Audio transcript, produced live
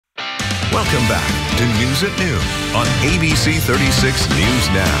Welcome back to News at Noon on ABC 36 News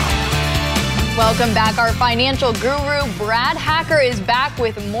Now. Welcome back. Our financial guru, Brad Hacker, is back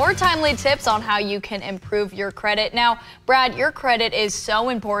with more timely tips on how you can improve your credit. Now, Brad, your credit is so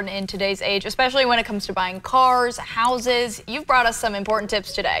important in today's age, especially when it comes to buying cars, houses. You've brought us some important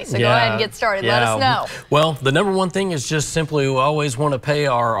tips today, so go ahead and get started. Let us know. Well, the number one thing is just simply we always want to pay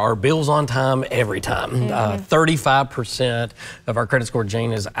our bills on time every time. 35% of our credit score,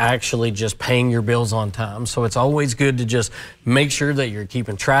 Jane, is actually just paying your bills on time. So it's always good to just make sure that you're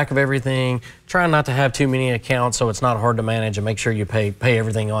keeping track of everything. Try not to have too many accounts so it's not hard to manage, and make sure you pay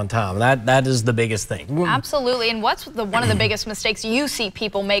everything on time. That is the biggest thing. Absolutely. And what's one of the biggest mistakes you see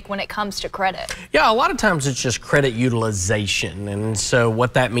people make when it comes to credit? Yeah, a lot of times it's just credit utilization. And so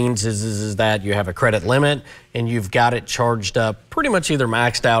what that means is that you have a credit limit and you've got it charged up pretty much either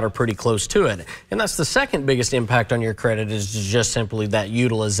maxed out or pretty close to it. And that's the second biggest impact on your credit, is just simply that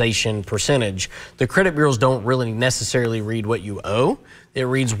utilization percentage. The credit bureaus don't really necessarily read what you owe. It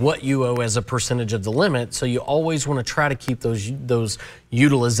reads what you owe as a percentage of the limit. So you always want to try to keep those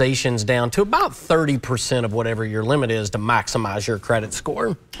utilizations down to about 30% of whatever your limit is to maximize your credit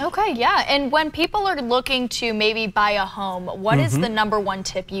score. Okay, yeah. And when people are looking to maybe buy a home, what is the number one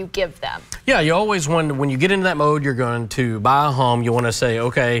tip you give them? Yeah, you always want, when you get into that mode, you're going to buy a home, you want to say,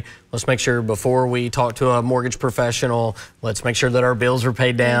 okay, let's make sure before we talk to a mortgage professional, let's make sure that our bills are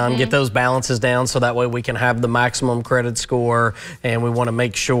paid down, get those balances down so that way we can have the maximum credit score. And we want to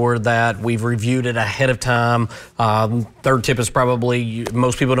make sure that we've reviewed it ahead of time. Third tip is probably,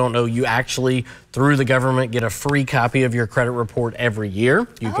 most people don't know, you actually, through the government, get a free copy of your credit report every year.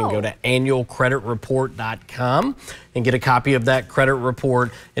 You can go to annualcreditreport.com and get a copy of that credit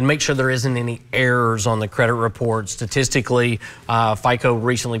report and make sure there isn't any errors on the credit report. Statistically, FICO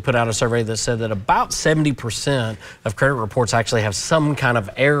recently put out a survey that said that about 70% of credit reports actually have some kind of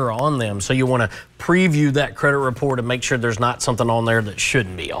error on them. So you want to preview that credit report and make sure there's not something on there that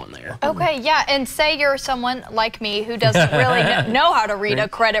shouldn't be on there. Okay, yeah, and say you're someone like me who doesn't really know how to read a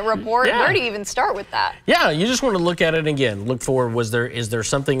credit report. Where do you even start with that? Yeah, you just want to look at it again. Look for, is there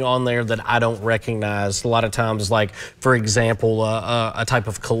something on there that I don't recognize? A lot of times, like, for example, a type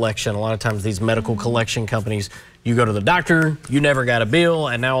of collection. A lot of times these medical collection companies, you go to the doctor, you never got a bill,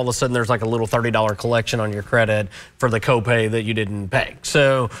 and now all of a sudden there's like a little $30 collection on your credit for the copay that you didn't pay.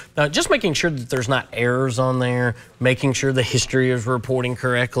 So just making sure that there's not errors on there, making sure the history is reporting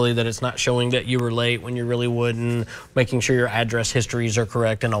correctly, that it's not showing that you were late when you really wouldn't, making sure your address histories are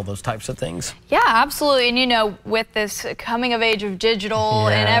correct, and all those types of things. Yeah, absolutely. And you know, with this coming of age of digital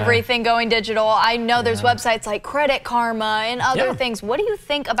and everything going digital, I know there's websites like Credit Karma and other things. What do you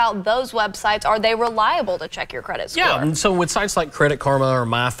think about those websites? Are they reliable to check your credit score? Yeah, and so with sites like Credit Karma or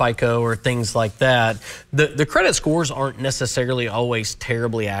MyFICO or things like that, the credit scores aren't necessarily always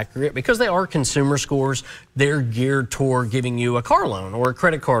terribly accurate because they are consumer scores. They're geared toward giving you a car loan or a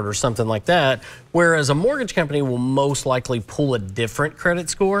credit card or something like that, whereas a mortgage company will most likely pull a different credit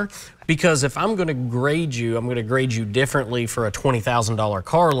score. Because if I'm going to grade you, I'm going to grade you differently for a $20,000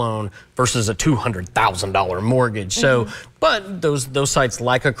 car loan versus a $200,000 mortgage. So, but those sites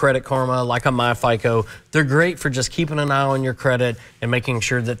like a Credit Karma, like a MyFICO, they're great for just keeping an eye on your credit and making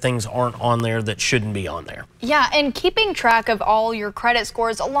sure that things aren't on there that shouldn't be on there. Yeah, and keeping track of all your credit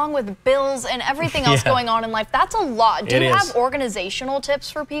scores along with bills and everything else going on in life, that's a lot. Do you have organizational tips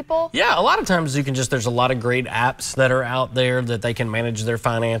for people? Yeah, a lot of times you can just, there's a lot of great apps that are out there that they can manage their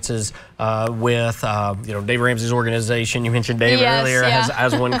finances with. You know, Dave Ramsey's organization, you mentioned Dave earlier,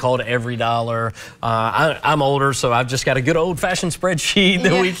 has one called Every Dollar. I'm older, so I've just got a good old-fashioned spreadsheet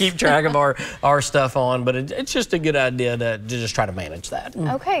that we keep track of our stuff on, but it's just a good idea to just try to manage that.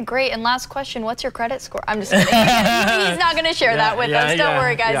 Okay, great. And last question, what's your credit score? I'm just kidding. He's not going to share that with us. Don't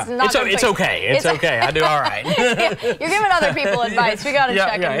worry, guys. It's okay. It's okay. I do all right. You're giving other people advice. We got to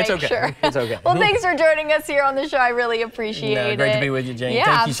check and make sure. It's okay. Well, thanks for joining us here on the show. I really appreciate it. Great to be with you, Jane.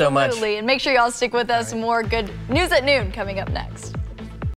 Thank you so much. And make sure y'all stick with us. More good news at noon coming up next.